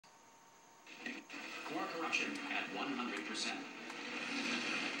construction at 100%.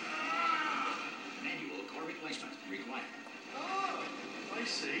 Manual core replacement required. Oh, I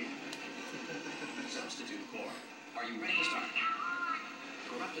see. Substitute core. Are you ready to start?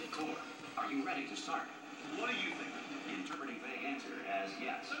 Corrupted core. Are you ready to start? What do you think? Interpreting vague answer as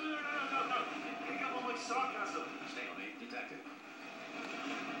yes. No. Pick up on my sarcasm. Stalemate detected.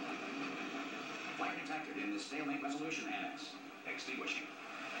 Fire detected in the stalemate resolution annex. Extinguishing.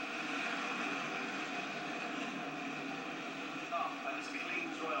 And it's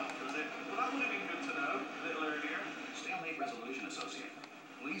cleans right off, does it? Well, that would have been good to know a little earlier. Stalemate resolution associate.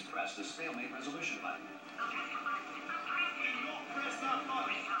 Please press the stalemate resolution button. Do not press that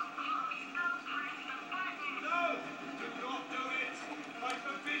button. No! Do not do it! I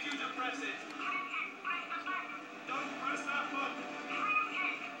forbid you to press it! Don't press that button!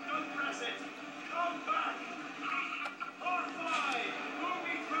 Don't press it! Come back! R5!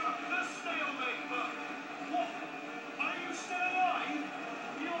 Moving from the stalemate button! What? Are you still alive?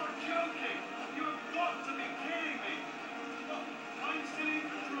 You are joking! You have got to be kidding me! Look, I'm still in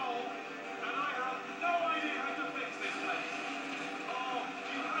control, and I have no idea how to fix this place. Oh,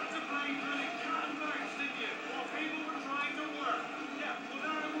 you had to play bloody cat and mouse, didn't you? While people were trying to work. Yeah, well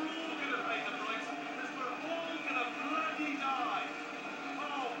now we're all gonna pay the price, because we're all gonna bloody die.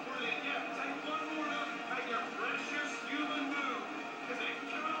 Oh, brilliant. Yeah, take one more look at your precious human moon, because it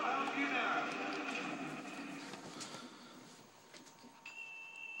cannot help you now.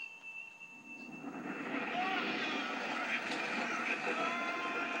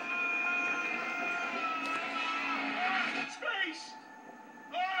 Space!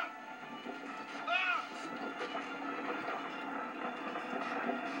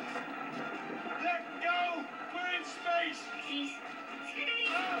 Let go! We're in space!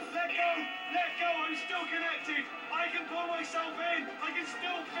 Let go! Let go! I'm still connected! I can pull myself in! I can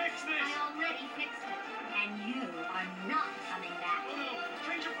still fix this! I already fixed it, and you are not coming back. Oh no!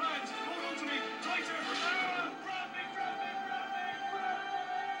 Change your plans! Hold on to me! Tighter! Grab me! Grab me! Grab me! Grab me!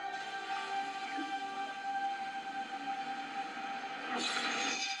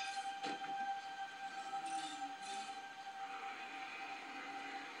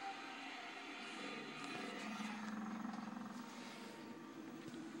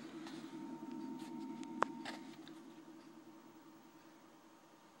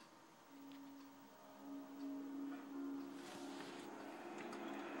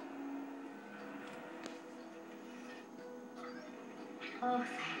 Oh,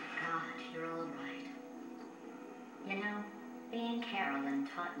 thank God, you're all right. You know, being Carolyn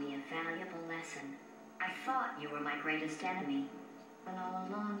taught me a valuable lesson. I thought you were my greatest enemy, but all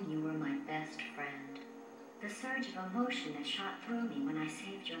along you were my best friend. The surge of emotion that shot through me when I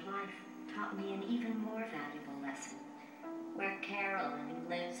saved your life taught me an even more valuable lesson. Where Carolyn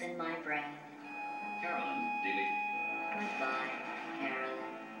lives in my brain. Carolyn, delete. Goodbye, Carolyn.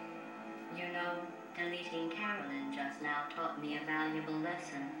 You know, deleting Carolyn just now taught me a valuable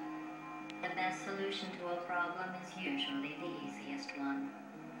lesson. The best solution to a problem is usually the easiest one.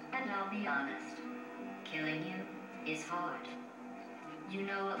 And I'll be honest, killing you is hard. You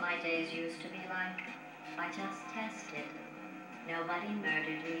know what my days used to be like? I just tested. Nobody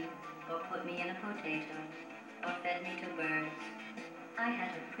murdered me, or put me in a potato, or fed me to birds. I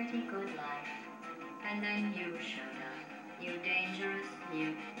had a pretty good life. And then you showed up. You dangerous,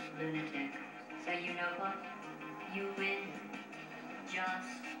 you lunatic. So you know what? You win.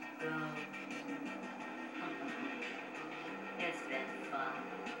 Just go. It's been fun.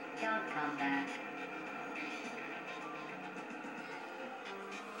 Don't come back.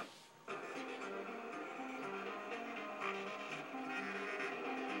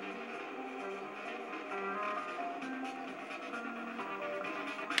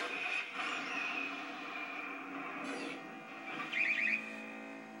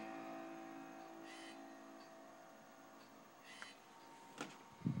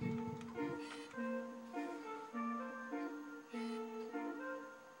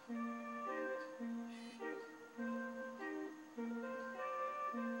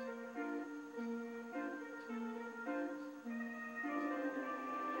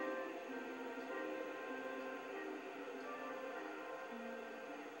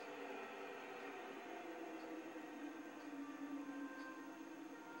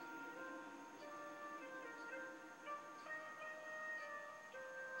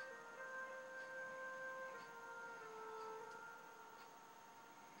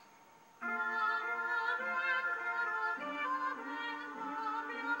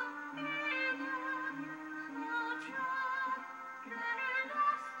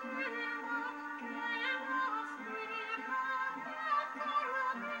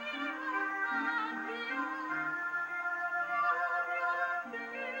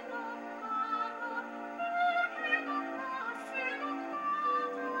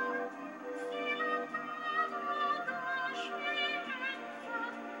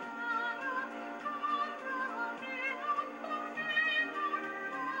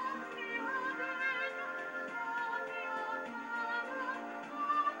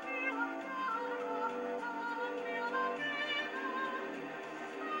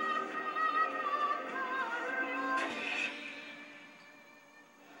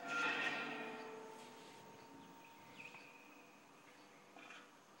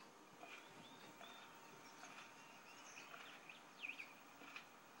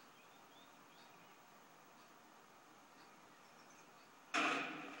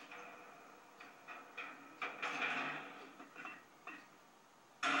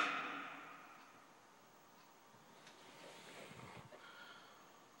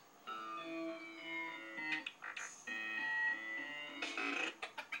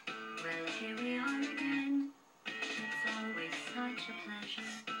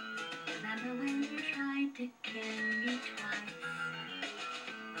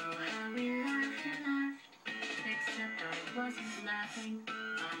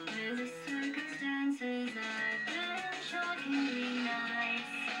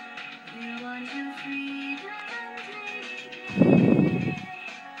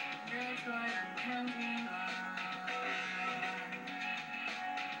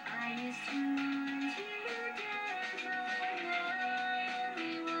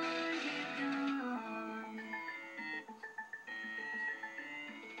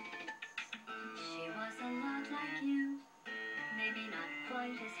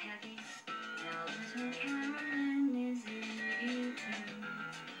 quite as heavy. Now little Carolyn is in you too.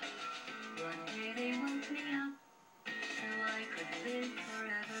 One day they woke me up so I could live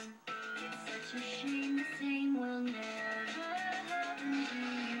forever. It's such a shame the same will never happen to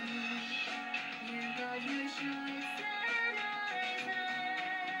you. You got your choice and I've had.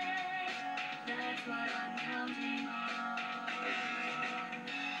 That's what I'm counting on.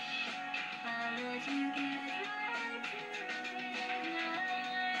 I'll let you get right to it. I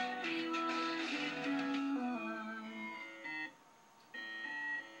only want you gone.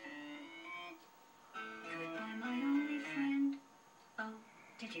 Goodbye, my only friend. Oh,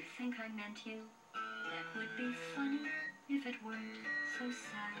 did you think I meant you? That would be funny if it weren't so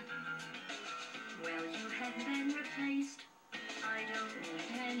sad. Well, you have been replaced. I don't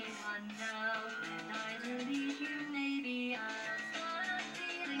need anyone now. When I delete you, maybe I'll stop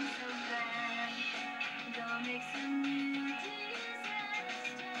feeling so bad. Go make some new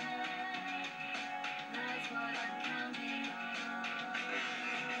disaster. That's what I'm counting on.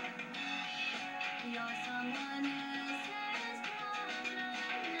 You're someone else's problem.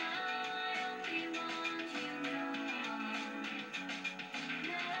 I only want you gone.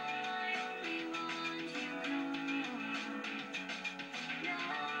 I only want you gone. I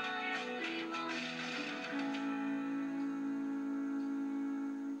only want you gone.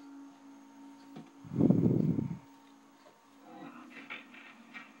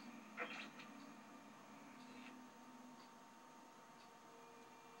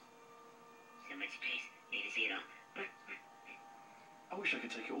 So much space. Need to see it all. I wish I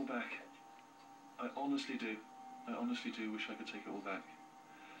could take it all back. I honestly do. I honestly do wish I could take it all back.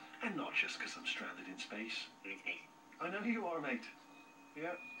 And not just because I'm stranded in space. I'm in space. I know you are, mate.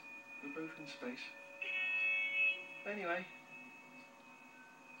 Yeah, we're both in space. Anyway,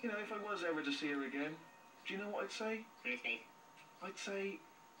 you know, if I was ever to see her again, do you know what I'd say? I'm in space. I'd say,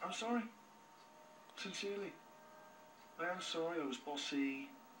 I'm sorry. Sincerely. I am sorry I was bossy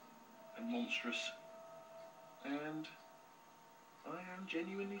and monstrous. And I am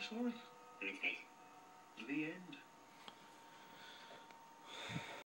genuinely sorry. I'm in space. The end.